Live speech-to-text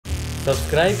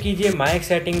Subscribe कीजिए my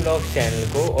exciting vlogs channel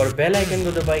को और बेल आइकन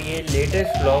को दबाइए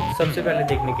लेटेस्ट व्लॉग सबसे पहले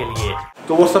देखने के लिए।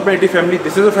 तो व्हाट्स अप मेरी family,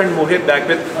 this is a friend Mohit back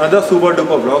with other super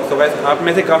duper vlog. तो गाइस, आप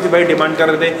में से काफ़ी भाई डिमांड कर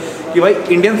रहे थे कि भाई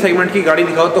इंडियन सेगमेंट की गाड़ी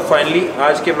दिखाओ, तो फाइनली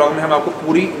आज के ब्लॉग में हम आपको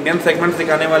पूरी इंडियन सेगमेंट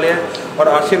दिखाने वाले हैं। और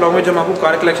आज के ब्लॉग में जो हम आपको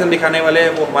कार कलेक्शन दिखाने वाले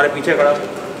हैं वो हमारे पीछे खड़ा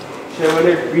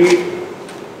शेवरलेट बीट,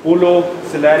 पोलो,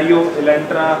 Celerio,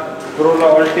 Elantra, Corolla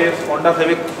Altis, Honda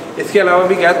civic, इसके अलावा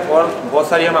भी गैस और बहुत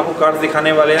सारी हम आपको कार्स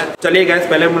दिखाने वाले हैं। चलिए गैस,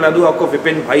 पहले मिला दूँ आपको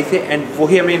विपिन भाई से एंड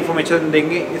वही हमें इन्फॉर्मेशन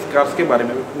देंगे इस कार्स के बारे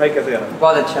में। भाई कैसे यार?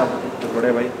 बहुत अच्छा तो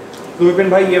बड़े भाई, तो विपिन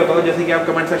भाई ये बताओ, जैसे कि आप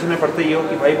कमेंट सेक्शन में पढ़ते ही हो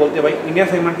कि भाई बोलते हैं भाई इंडियन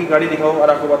सेगमेंट की गाड़ी दिखाओ, और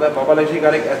आपको पता है बाबा लग्जरी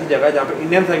कार एक ऐसी जगह है जहाँ पे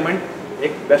इंडियन सेगमेंट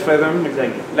एक बेस्ट प्राइस में मिल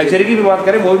जाएगी। लग्जरी की भी बात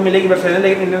करें वो भी मिलेगी बेस्ट प्राइस में,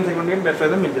 लेकिन इंडियन सेगमेंट में बेस्ट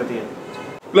प्राइस में मिल जाती है।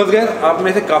 प्लस गैस, आप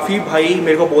में से काफ़ी भाई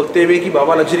मेरे को बोलते हुए कि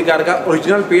बाबा लग्जरी कार का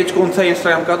ओरिजिनल पेज कौन सा है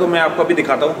इंस्टाग्राम का, तो मैं आपको अभी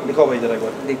दिखाता हूँ। दिखाओ भाई जरा एक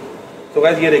बार। तो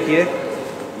गैस ये देखिए,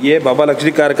 ये बाबा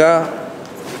लग्जरी कार का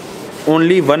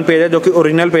ओनली वन पेज है जो कि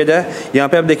ओरिजिनल पेज है। यहाँ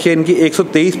पे आप देखिए इनकी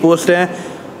 123 पोस्ट हैं,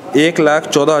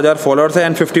 1,14,000 फॉलोअर्स हैं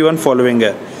एंड 51 फॉलोइंग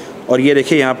है। और ये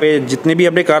देखिए यहाँ पे जितने भी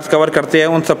अपने कार्स कवर करते हैं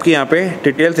उन सब की यहाँ पे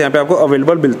डिटेल्स यहाँ पे आपको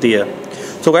अवेलेबल मिलती है।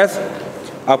 सो गैस,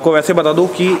 आपको वैसे बता दूँ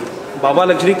कि बाबा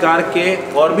लग्जरी कार के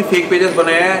और भी फेक पेजेस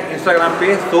बनाए हैं इंस्टाग्राम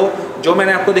पे, तो जो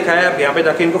मैंने आपको दिखाया है यहाँ पे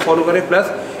जाके इनको फॉलो करें।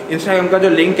 प्लस इंस्टाग्राम का जो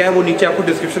लिंक है वो नीचे आपको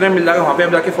डिस्क्रिप्शन में मिल जाएगा, वहाँ पे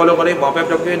आप जाके फॉलो करें। वहाँ पे आप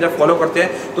जाके जब फॉलो करते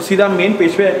हैं तो सीधा मेन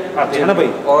पेज पे आते हैं ना भाई।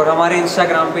 और हमारे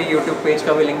इंस्टाग्राम पे यूट्यूब पेज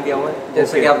का भी लिंक दिया हुआ है,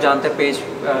 जैसे कि आप जानते हैं पेज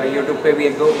यूट्यूब पे भी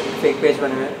 1-2 फेक पेज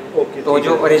बने हुए हैं। तो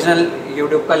जो ओरिजिनल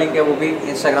यूट्यूब का लिंक है वो भी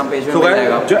इंस्टाग्राम पेज में मिल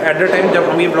जाएगा। जो एट द टाइम जब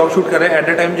हम ये ब्लॉग शूट कर रहे हैं, एट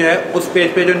द टाइम जो है उस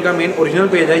पेज पे जो इनका मेन ओरिजिनल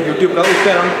पेज है यूट्यूब का, उस पर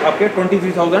अराउंड आपके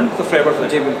 23,000 सब्सक्राइबर्स हैं।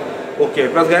 जी बिल्कुल। ओके।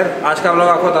 प्लस यार आज का ब्लॉग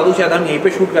आपको बता दूँ, शायद हम यहीं पे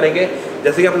शूट करेंगे,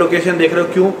 जैसे कि आप लोकेशन देख रहे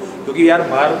हो। क्यों? क्योंकि यार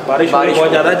बाहर बारिश बहुत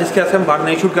ज़्यादा है, जिसके वजह से हम बाहर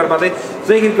नहीं शूट कर पाते।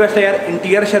 तो एक रिक्वेस्ट है यार,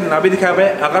 इंटीरियर शायद ना भी दिखाया हुआ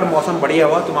है, अगर मौसम बढ़िया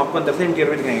हुआ तो हम आपको अंदर से इंटीरियर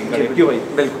भी दिखाएंगे। क्यों भाई?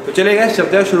 बिल्कुल। तो चलिए गाइस,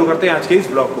 चलते हैं, शुरू करते हैं आज के इस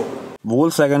ब्लॉग को।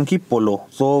 वोल्क्सवैगन की पोलो।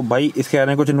 तो भाई इसके बारे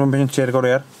में कुछ इन्फॉर्मेशन शेयर करो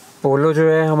यार। पोलो जो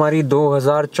है हमारी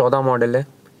 2014 मॉडल है,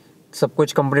 सब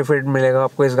कुछ कंपनी फिट मिलेगा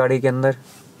आपको इस गाड़ी के अंदर।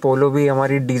 पोलो भी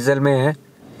हमारी डीजल में है।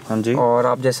 हाँ जी। और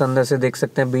आप जैसे अंदर से देख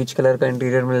सकते हैं बीच कलर का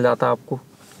इंटीरियर मिल जाता है आपको।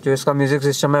 जो इसका म्यूजिक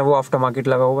सिस्टम है वो आफ्टर मार्केट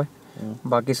लगा हुआ है,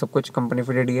 बाकी सब कुछ कंपनी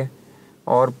फिटेड ही है।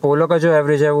 और पोलो का जो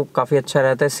एवरेज है वो काफ़ी अच्छा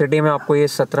रहता है, सिटी में आपको ये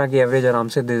 17 की एवरेज आराम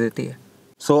से दे देती है।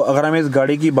 सो अगर हम इस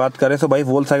गाड़ी की बात करें तो भाई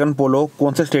वोल्क्सवैगन पोलो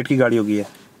कौन से स्टेट की गाड़ी होगी है?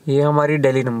 ये हमारी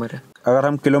दिल्ली नंबर है। अगर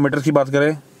हम किलोमीटर की बात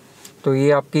करें तो ये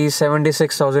आपकी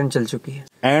 76,000 चल चुकी है।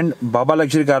 एंड बाबा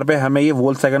लग्जरी कार पे हमें ये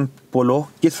वोल्क्सवैगन पोलो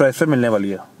किस प्राइस पे मिलने वाली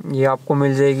है? ये आपको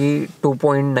मिल जाएगी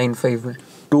 2.95 में।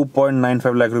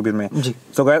 2.95 लाख रुपए में जी।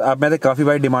 सो गाइस, आप में से काफ़ी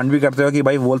भाई डिमांड भी करते हो कि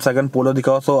भाई वोल्क्सवैगन पोलो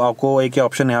दिखाओ, सो आपको एक ही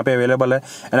ऑप्शन यहाँ पे अवेलेबल है।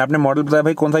 एंड आपने मॉडल बताया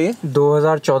भाई कौन सा? ये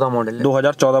 2014 मॉडल है।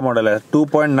 2014 मॉडल है।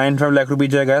 2.95 लाख रुपये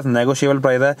जो है गाइस नेगोशिएबल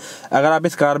प्राइस है। अगर आप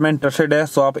इस कार में इंटरेस्टेड है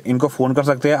तो आप इनको फ़ोन कर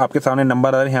सकते हैं, आपके सामने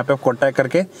नंबर है, यहाँ पे आप कॉन्टैक्ट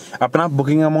करके अपना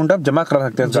बुकिंग अमाउंट आप जमा करा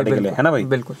सकते हैं इस गाड़ी के लिए, है ना भाई?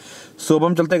 बिल्कुल। सो अब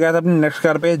हम चलते गए अपनी नेक्स्ट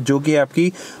कार पे, जो कि है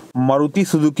आपकी मारुति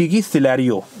सुजुकी की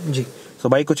सिलेरियो। जी। सो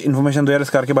भाई कुछ इन्फॉर्मेशन दो यार इस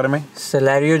कार के बारे में।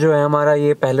 सिलेरियो जो है हमारा,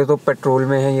 ये पहले तो पेट्रोल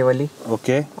में है ये वाली।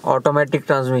 ओके। ऑटोमेटिक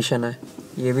ट्रांसमिशन है,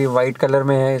 ये भी वाइट कलर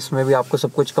में है। इसमें भी आपको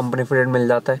सब कुछ कंपनी फिटेड मिल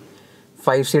जाता है।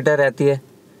 5 सीटर रहती है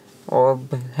और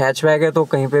हैचबैक है, तो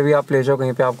कहीं पे भी आप ले जाओ,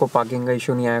 कहीं पे आपको पार्किंग का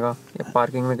इशू नहीं आएगा, या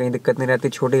पार्किंग में कहीं दिक्कत नहीं रहती।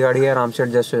 छोटी गाड़ी है, आराम से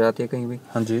एडजस्ट हो जाती है कहीं भी।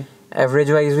 हाँ जी।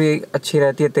 एवरेज वाइज भी अच्छी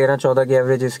रहती है, 13-14 की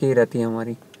एवरेज इसकी रहती है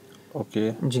हमारी। ओके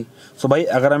जी। सो भाई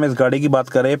अगर हम इस गाड़ी की बात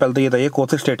करें, पहले तो ये बताइए कौन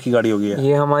से स्टेट की गाड़ी होगी?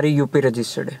 ये हमारी यूपी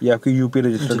रजिस्टर्ड है। ये आपकी यूपी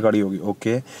रजिस्टर्ड गाड़ी होगी।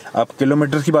 ओके। आप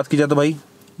किलोमीटर की बात की जाए तो भाई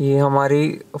ये हमारी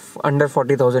अंडर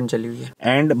 40,000 चली हुई है।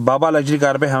 एंड बाबा लग्जरी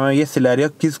कार पे हमें ये सिलेरियो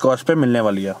किस कॉस्ट पे मिलने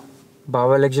वाली है?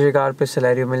 बाबा लग्जरी कार पे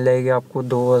सिलेरियो मिल जाएगी आपको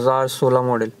 2016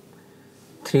 मॉडल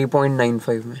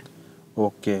 3.95 में।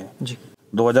 ओके जी।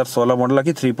 2016 मॉडल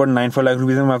की 3.95 लाख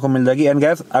रुपये में आपको मिल जाएगी। एंड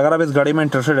गैस, अगर आप इस गाड़ी में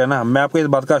इंटरेस्टेड है ना, मैं आपको इस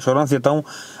बात का अश्योरेंस देता हूँ,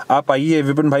 आप आइए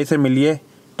विपिन भाई से मिलिए,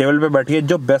 टेबल पे बैठिए,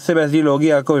 जो बेस्ट से बेस्ट डील होगी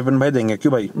आपको विपिन भाई देंगे।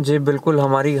 क्यों भाई? जी बिल्कुल,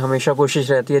 हमारी हमेशा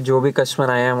कोशिश रहती है जो भी कस्टमर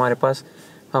आए हैं हमारे पास,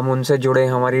 हम उनसे जुड़े,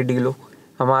 हमारी डील हो।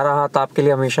 हमारा हाथ आपके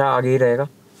लिए हमेशा आगे ही रहेगा।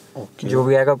 जो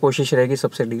भी आएगा कोशिश रहेगी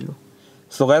सबसे डील हो।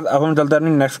 सो गैस, अब हम चलते हैं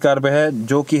अपनी नेक्स्ट कार पे है,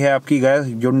 जो कि है आपकी गैस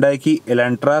Hyundai की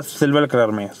एलेंट्रा सिल्वर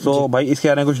कलर में। सो भाई इसके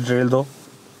बारे में कुछ डिटेल दो।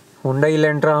 Hyundai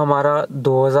एलेंट्रा हमारा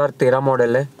 2013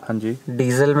 मॉडल है। हाँ जी।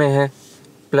 डीजल में है,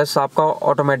 प्लस आपका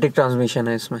ऑटोमेटिक ट्रांसमिशन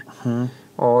है इसमें।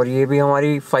 और ये भी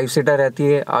हमारी 5 सीटर रहती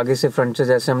है, आगे से फ्रंट से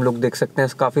जैसे हम लुक देख सकते हैं,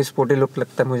 काफ़ी स्पोर्टी लुक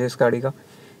लगता है मुझे इस गाड़ी का।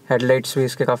 हेडलाइट्स भी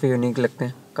इसके काफ़ी यूनिक लगते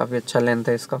हैं, काफ़ी अच्छा लेंथ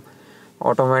है इसका।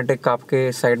 ऑटोमेटिक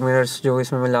आपके साइड मिरर्स जो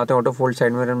इसमें मिल जाते हैं, ऑटो फोल्ड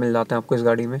साइड मिरर मिल जाते हैं आपको इस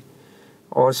गाड़ी में।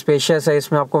 और स्पेशियस है,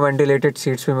 इसमें आपको वेंटिलेटेड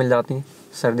सीट्स भी मिल जाती हैं,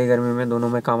 सर्दी गर्मी में दोनों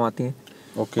में काम आती हैं।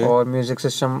 ओके। और म्यूजिक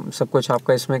सिस्टम सब कुछ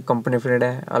आपका इसमें कंपनी फिटेड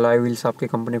है, अलॉय व्हील्स आपके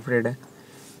कंपनी फिटेड है।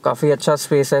 काफ़ी अच्छा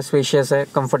स्पेस है, स्पेशियस है,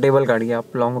 कंफर्टेबल गाड़ी है।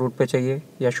 आप लॉन्ग रूट पे चाहिए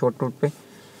या शॉर्ट रूट पे,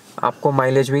 आपको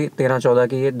माइलेज भी 13-14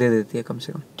 की ये दे देती है कम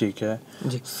से कम। ठीक है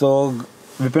जी। सो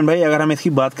विपिन भाई, अगर हम इसकी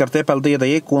बात करते हैं, पहले तो ये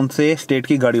बताइए कौन से स्टेट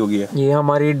की गाड़ी होगी? ये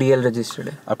हमारी DL रजिस्टर्ड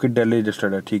है। आपकी दिल्ली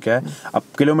रजिस्टर्ड है, ठीक है। अब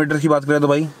किलोमीटर की बात करें तो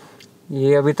भाई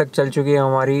ये अभी तक चल चुकी है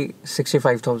हमारी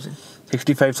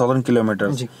 65,000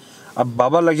 किलोमीटर। जी। अब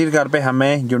बाबा लग्जरी कार पे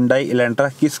हमें Hyundai Elantra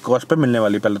किस कॉस्ट पे मिलने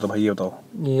वाली, पहले तो भाई ये बताओ।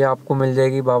 ये आपको मिल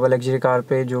जाएगी बाबा लग्जरी कार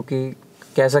पे, जो कि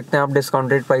कह सकते हैं आप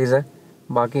डिस्काउंटेड प्राइस है,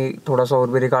 बाकी थोड़ा सा और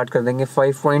भी रिकॉर्ड कर देंगे।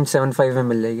 5.75 में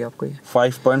मिल जाएगी आपको ये।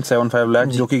 5.75 लाख,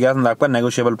 जो कि गैस आपका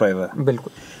नेगोशिएबल प्राइस है।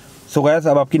 बिल्कुल। सो गैस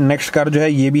अब आपकी नेक्स्ट कार जो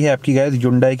है ये भी है आपकी गैस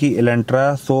Hyundai की Elantra।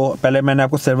 सो पहले मैंने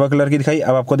आपको सिल्वर कलर की दिखाई,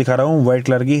 अब आपको दिखा रहा हूँ व्हाइट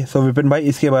कलर की। सो विपिन भाई,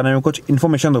 इसके बारे में कुछ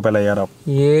इन्फॉर्मेशन दो पहले यार आप।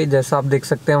 ये जैसा आप देख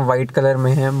सकते हैं वाइट कलर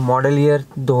में है, मॉडल ईयर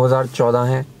 2014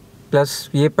 है, प्लस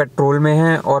ये पेट्रोल में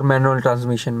है और मैनुअल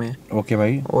ट्रांसमिशन में है। ओके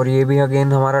भाई। और ये भी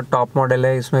अगेन हमारा टॉप मॉडल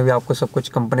है, इसमें भी आपको सब कुछ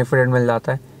कंपनी फिटेड मिल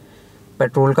जाता है।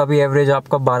 पेट्रोल का भी एवरेज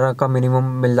आपका 12 का मिनिमम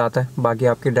मिल जाता है, बाकी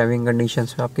आपकी ड्राइविंग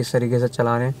कंडीशंस पे आप किस तरीके से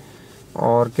चला रहे हैं।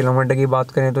 और किलोमीटर की बात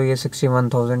करें तो ये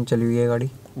 61,000 चली हुई है गाड़ी।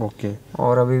 ओके।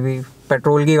 और अभी भी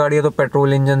पेट्रोल की गाड़ी है तो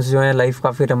पेट्रोल इंजन जो है लाइफ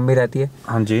काफ़ी लंबी रहती है।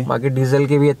 हाँ जी। बाकी डीजल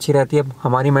की भी अच्छी रहती है।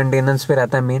 हमारी मेंटेनेंस पे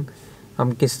रहता है मेन,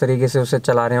 हम किस तरीके से उसे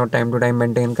चला रहे हैं और टाइम टू टाइम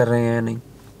मेंटेन कर रहे हैं या नहीं।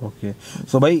 ओके।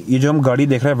 सो भाई, ये जो हम गाड़ी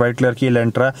देख रहे हैं व्हाइट कलर की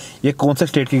Elantra, ये कौन से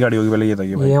स्टेट की गाड़ी होगी पहले ये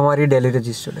बताइए भाई। ये हमारी दिल्ली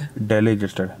रजिस्टर्ड है। Delhi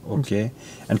registered, okay.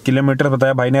 And kilometre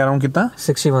बताया भाई ने अराउंड कितना?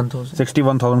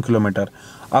 61,000 किलोमीटर।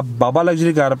 अब बाबा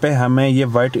लग्जरी कार पे हमें ये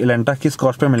व्हाइट Elantra किस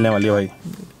कॉस्ट पे मिलने वाली है भाई?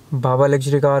 बाबा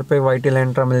लग्जरी कार पे व्हाइट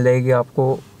Elantra मिल जाएगी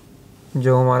आपको,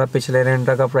 जो हमारा पिछले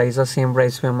Elantra का प्राइस है सेम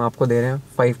प्राइस पे हम आपको दे रहे हैं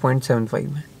 5.75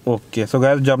 में। ओके। सो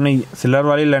गाइस, जब आपने सिल्वर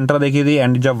वाली Elantra देखी थी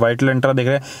एंड जब व्हाइट Elantra देख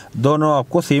रहे हैं, दोनों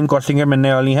आपको सेम कॉस्टिंग में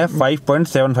मिलने वाली है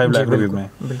 5.75 लाख रुपए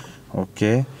में।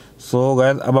 ओके। सो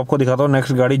गाइस, अब आपको दिखाता हूँ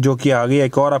नेक्स्ट गाड़ी, जो कि आ गई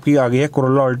एक और आपकी आ गई है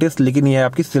Corolla Altis, लेकिन ये है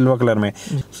आपकी सिल्वर कलर में।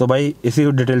 सो भाई, इसी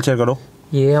को डिटेल शेयर करो।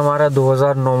 ये हमारा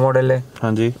 2009 मॉडल है।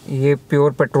 हाँ जी। ये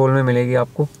प्योर पेट्रोल में मिलेगी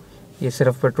आपको, ये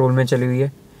सिर्फ पेट्रोल में चली हुई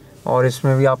है। और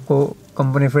इसमें भी आपको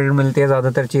कंपनी फिटेड मिलती है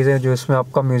ज़्यादातर चीज़ें। जो इसमें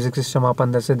आपका म्यूज़िक सिस्टम आप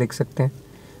अंदर से देख सकते हैं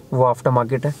वो आफ्टर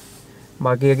मार्केट है।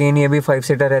 बाकी अगेन ये भी 5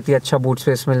 सीटर रहती है, अच्छा बूट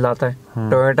स्पेस मिल जाता है।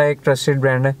 टोयोटा एक ट्रस्टेड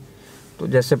ब्रांड है, तो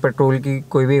जैसे पेट्रोल की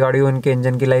कोई भी गाड़ी हो, उनके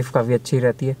इंजन की लाइफ काफ़ी अच्छी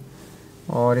रहती है।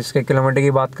 और इसके किलोमीटर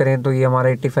की बात करें तो ये हमारा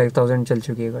 85,000 चल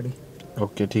चुकी है गाड़ी।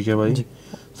 ओके, ठीक है भाई।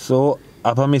 सो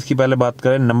अब हम इसकी पहले बात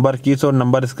करें नंबर की। सो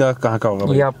नंबर इसका कहाँ का होगा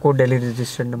भाई? ये आपको दिल्ली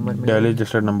रजिस्टर्ड नंबर मिलेगा। दिल्ली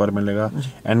रजिस्टर्ड नंबर मिलेगा।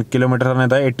 एंड किलोमीटर हमने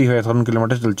था 85,000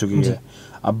 किलोमीटर चल चुकी है।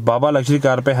 अब बाबा लग्जरी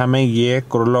कार पे हमें ये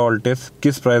Corolla Altis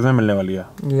किस प्राइस में मिलने वाली है?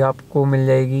 ये आपको मिल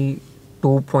जाएगी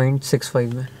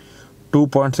 2.65 में।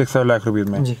 2.65 लाख रुपीज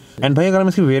में जी। एंड भाई, अगर हम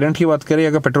इसकी वेरिएंट की बात करें,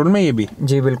 अगर पेट्रोल में ये भी?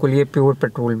 जी बिल्कुल, ये प्योर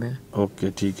पेट्रोल में है। ओके,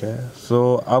 ठीक है।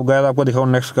 सो अब गाइस, आपको दिखाऊं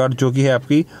नेक्स्ट कार, जो कि है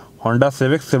आपकी Honda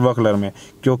Civic सिल्वर कलर में।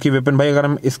 क्योंकि विपिन भाई, अगर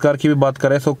हम इस कार की भी बात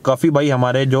करें तो काफ़ी भाई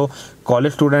हमारे जो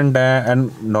कॉलेज स्टूडेंट हैं एंड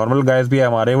नॉर्मल गाइस भी है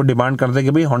हमारे, वो डिमांड करते हैं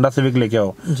कि भाई Honda Civic लेके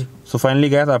आओ। जी। सो फाइनली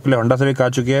गाइस, आपके लिए Honda Civic आ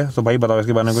चुकी है। सो भाई बताओ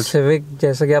इसके बारे में कुछ। सिविक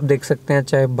जैसा कि आप देख सकते हैं,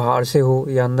 चाहे बाहर से हो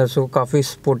या अंदर से हो, काफ़ी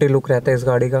स्पोर्टी लुक रहता है इस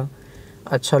गाड़ी का।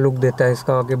 अच्छा लुक देता है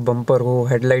इसका, आगे बम्पर हो,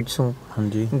 हेडलाइट्स हो, हाँ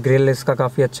जी। ग्रिल इसका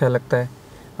काफ़ी अच्छा लगता है।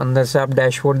 अंदर से आप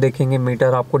डैशबोर्ड देखेंगे,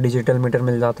 मीटर आपको डिजिटल मीटर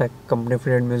मिल जाता है, कंपनी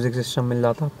फिटेड म्यूजिक सिस्टम मिल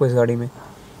जाता है आपको इस गाड़ी में।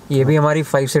 ये भी हमारी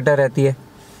 5 सीटर रहती है।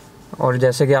 और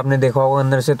जैसे कि आपने देखा होगा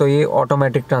अंदर से, तो ये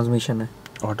ऑटोमेटिक ट्रांसमिशन है।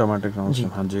 ऑटोमेटिक ट्रांसमिशन,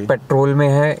 हाँ जी। पेट्रोल में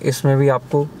है, इसमें भी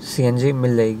आपको CNG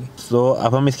मिल जाएगी। सो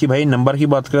अब हम इसकी भाई नंबर की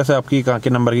बात करें तो आपकी कहाँ के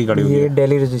नंबर की गाड़ी होगी? ये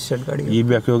दिल्ली रजिस्टर्ड गाड़ी है। ये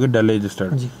भी आपकी होगी दिल्ली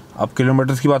रजिस्टर्ड। जी। अब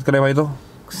किलोमीटर्स की बात करें भाई तो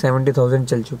 70,000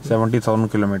 चल चुकी है। 70,000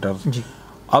 किलोमीटर। जी।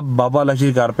 अब बाबा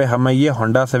लग्जरी कार पे हमें ये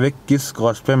Honda Civic किस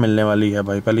कॉस्ट पे मिलने वाली है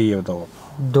भाई, पहले ये बताओ।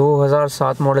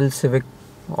 2007 model civic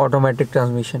automatic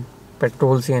transmission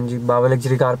petrol CNG बाबा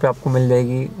लग्जरी कार पे आपको मिल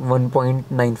जाएगी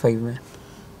 1.95 में।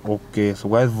 Okay. So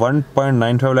guys,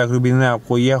 1.95 lakh rupees में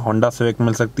आपको ये Honda Civic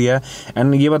मिल सकती है।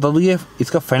 एंड ये बता दूं, ये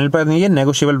इसका फाइनल प्राइस नहीं है,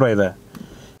 नेगोशिएबल प्राइस है।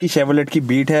 कि शेवरलेट की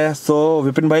बीट है। सो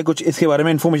विपिन भाई, कुछ इसके बारे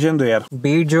में इन्फॉर्मेशन दो यार।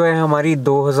 बीट जो है हमारी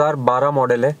 2012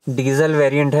 मॉडल है, डीजल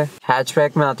वेरिएंट है,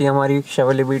 हैचबैक में आती है हमारी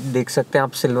शेवरलेट बीट। देख सकते हैं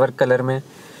आप सिल्वर कलर में,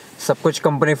 सब कुछ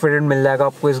कंपनी फिटेड मिल जाएगा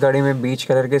आपको इस गाड़ी में। बीच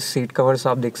कलर के सीट कवर्स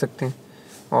आप देख सकते हैं,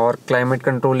 और क्लाइमेट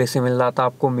कंट्रोल AC मिल जाता है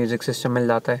आपको, म्यूजिक सिस्टम मिल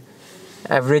जाता है।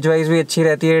 एवरेज वाइज भी अच्छी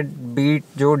रहती है। बीट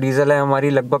जो डीजल है हमारी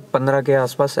लगभग 15 के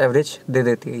आसपास एवरेज दे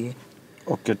देती है ये।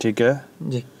 ओके, ठीक है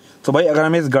जी। तो भाई, अगर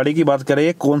हम इस गाड़ी की बात करें,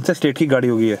 ये कौन से स्टेट की गाड़ी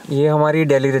होगी? ये हमारी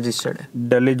दिल्ली रजिस्टर्ड है।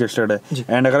 दिल्ली रजिस्टर्ड है।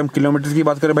 एंड अगर हम किलोमीटर की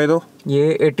बात करें भाई तो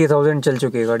ये 80,000 चल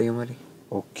चुकी है गाड़ी हमारी।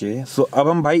 ओके, सो अब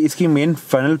हम भाई इसकी मेन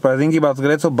फाइनल प्राइसिंग की बात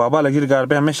करें तो बाबा लग्जरी कार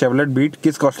पे हमें शेवलेट बीट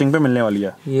किस कॉस्टिंग पे मिलने वाली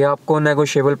है? ये आपको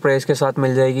नेगोशिएबल प्राइस के साथ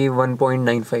मिल जाएगी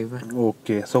 1.95 में।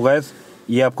 ओके, सो गाइस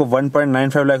ये आपको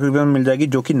 1.95 लाख रुपए में मिल जाएगी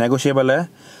जो कि नेगोशिएबल है।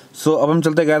 सो अब हम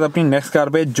चलते गए अपनी नेक्स्ट कार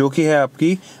पे जो कि है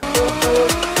आपकी